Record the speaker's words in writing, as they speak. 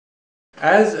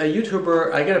As a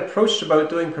YouTuber, I get approached about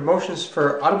doing promotions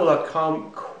for Audible.com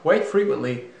quite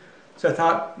frequently, so I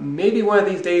thought maybe one of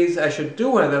these days I should do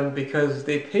one of them because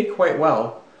they pay quite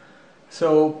well.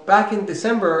 So back in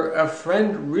December, a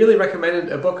friend really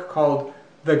recommended a book called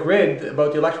The Grid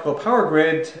about the electrical power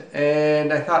grid,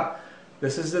 and I thought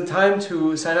this is the time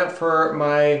to sign up for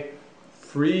my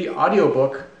free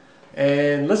audiobook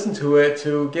and listen to it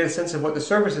to get a sense of what the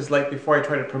service is like before I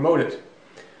try to promote it.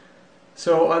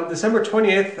 So on December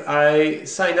 20th, I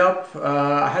signed up.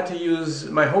 I had to use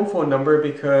my home phone number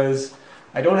because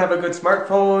I don't have a good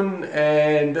smartphone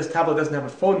and this tablet doesn't have a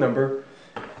phone number.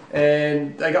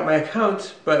 And I got my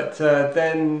account, but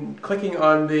then clicking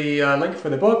on the link for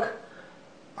the book,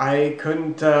 I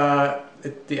couldn't,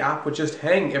 the app would just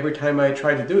hang every time I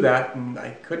tried to do that, and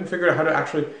I couldn't figure out how to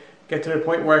actually get to the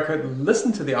point where I could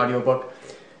listen to the audiobook.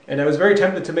 And I was very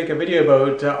tempted to make a video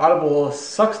about Audible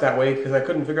sucks that way because I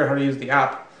couldn't figure out how to use the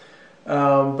app.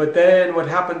 But then what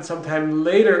happened sometime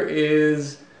later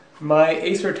is my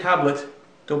Acer tablet,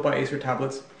 don't buy Acer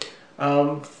tablets,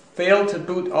 failed to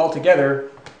boot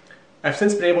altogether. I've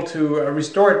since been able to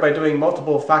restore it by doing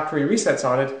multiple factory resets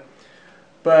on it.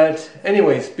 But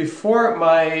anyways, before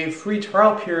my free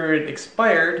trial period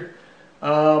expired,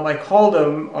 I called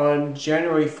them on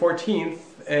January 14th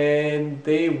and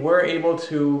they were able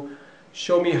to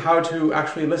show me how to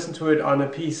actually listen to it on a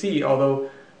PC,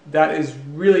 although that is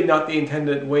really not the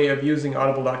intended way of using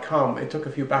Audible.com. It took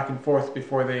a few back and forth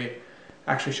before they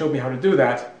actually showed me how to do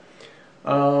that.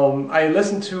 I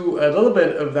listened to a little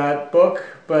bit of that book,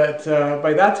 but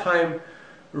by that time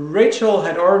Rachel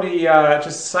had already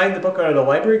just signed the book out of the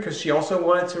library because she also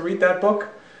wanted to read that book,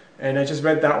 and I just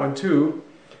read that one too.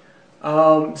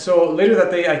 So later that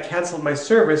day I canceled my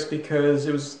service because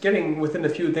it was getting within a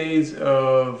few days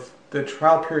of the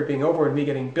trial period being over and me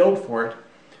getting billed for it.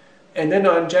 And then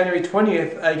on January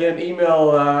 20th I get an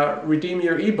email, redeem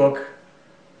your ebook,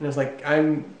 and I was like,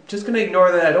 I'm just going to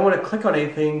ignore that. I don't want to click on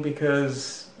anything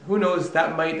because who knows,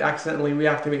 that might accidentally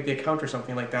reactivate the account or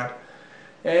something like that.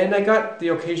 And I got the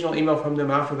occasional email from them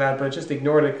after that, but I just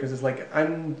ignored it because it's like,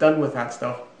 I'm done with that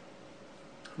stuff.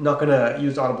 I'm not going to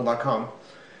use Audible.com.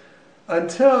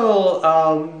 Until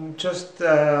just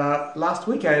last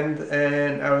weekend,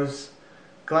 and I was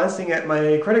glancing at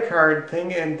my credit card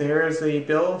thing, and there's a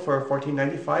bill for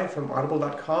 $14.95 from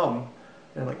Audible.com.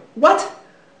 And I'm like, what?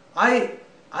 I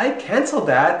canceled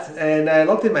that, and I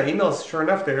looked at my emails. Sure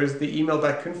enough, there's the email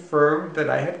that confirmed that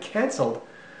I had canceled.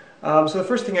 So the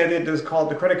first thing I did was call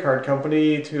the credit card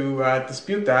company to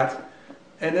dispute that.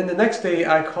 And then the next day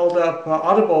I called up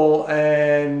Audible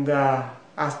and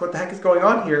asked what the heck is going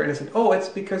on here. And I said, oh, it's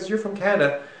because you're from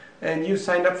Canada and you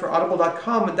signed up for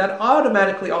Audible.com, and that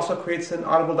automatically also creates an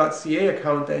Audible.ca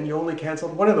account, and you only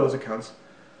canceled one of those accounts.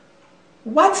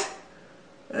 What?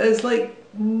 It's like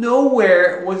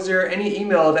nowhere was there any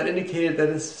email that indicated that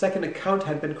a second account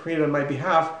had been created on my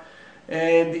behalf.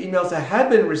 And the emails I had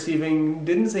been receiving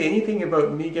didn't say anything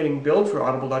about me getting billed for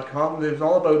Audible.com. It was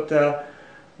all about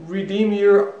redeem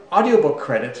your audiobook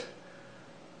credit.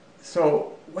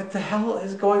 So what the hell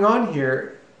is going on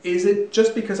here? Is it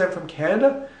just because I'm from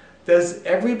Canada? Does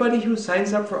everybody who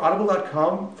signs up for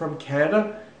Audible.com from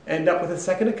Canada end up with a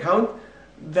second account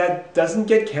that doesn't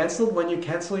get cancelled when you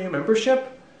cancel your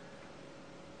membership?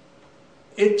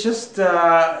 It just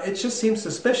seems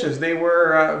suspicious. They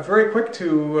were very quick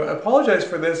to apologize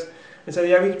for this and said,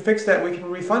 yeah, we can fix that, we can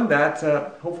refund that.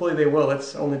 Hopefully they will.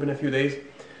 It's only been a few days.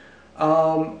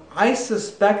 I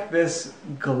suspect this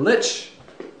glitch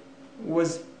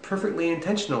was perfectly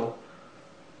intentional.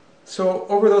 So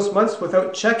over those months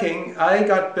without checking, I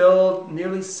got billed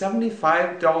nearly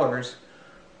 $75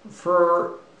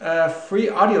 for a free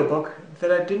audiobook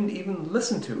that I didn't even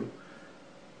listen to.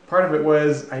 Part of it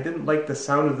was I didn't like the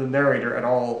sound of the narrator at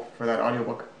all for that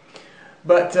audiobook.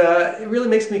 But it really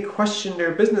makes me question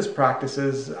their business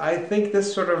practices. I think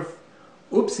this sort of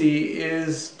oopsie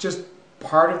is just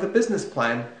part of the business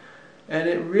plan. And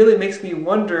it really makes me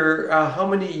wonder how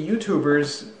many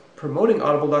YouTubers promoting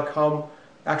Audible.com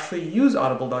actually use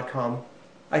Audible.com.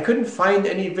 I couldn't find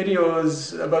any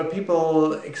videos about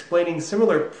people explaining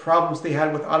similar problems they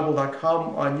had with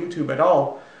Audible.com on YouTube at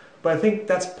all. But I think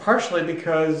that's partially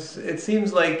because it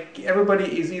seems like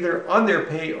everybody is either on their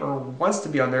pay or wants to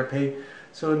be on their pay,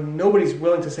 so nobody's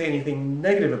willing to say anything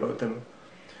negative about them.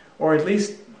 Or at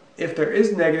least if there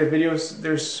is negative videos,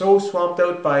 they're so swamped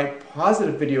out by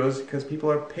positive videos because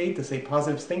people are paid to say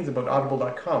positive things about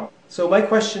Audible.com. So my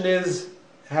question is,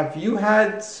 have you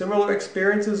had similar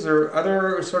experiences or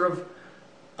other sort of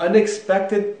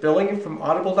unexpected billing from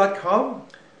Audible.com?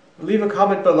 Leave a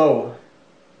comment below.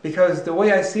 Because the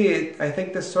way I see it, I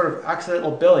think this sort of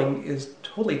accidental billing is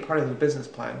totally part of the business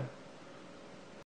plan.